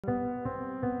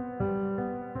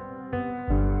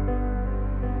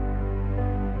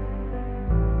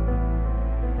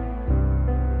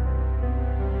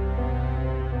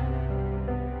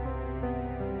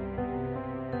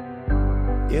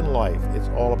in life, it's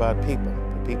all about people.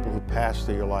 The people who pass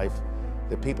through your life,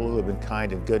 the people who have been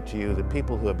kind and good to you, the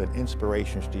people who have been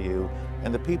inspirations to you,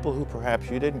 and the people who perhaps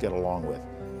you didn't get along with.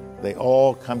 They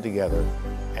all come together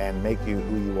and make you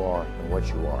who you are and what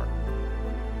you are.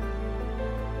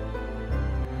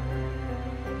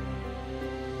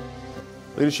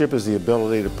 Leadership is the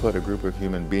ability to put a group of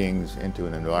human beings into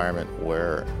an environment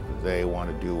where they want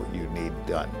to do what you need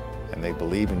done. And they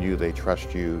believe in you, they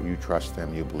trust you, you trust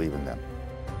them, you believe in them.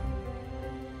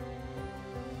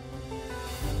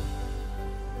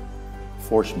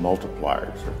 Force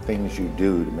multipliers are things you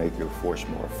do to make your force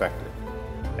more effective,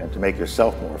 and to make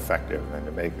yourself more effective, and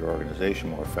to make your organization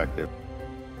more effective.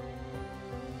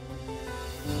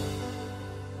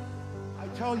 I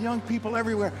tell young people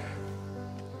everywhere,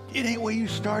 it ain't where you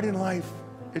start in life,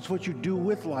 it's what you do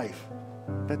with life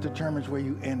that determines where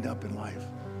you end up in life.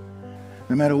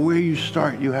 No matter where you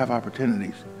start, you have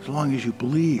opportunities. As long as you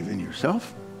believe in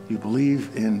yourself, you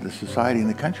believe in the society and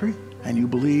the country, and you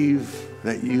believe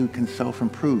that you can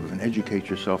self-improve and educate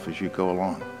yourself as you go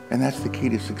along. And that's the key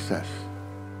to success.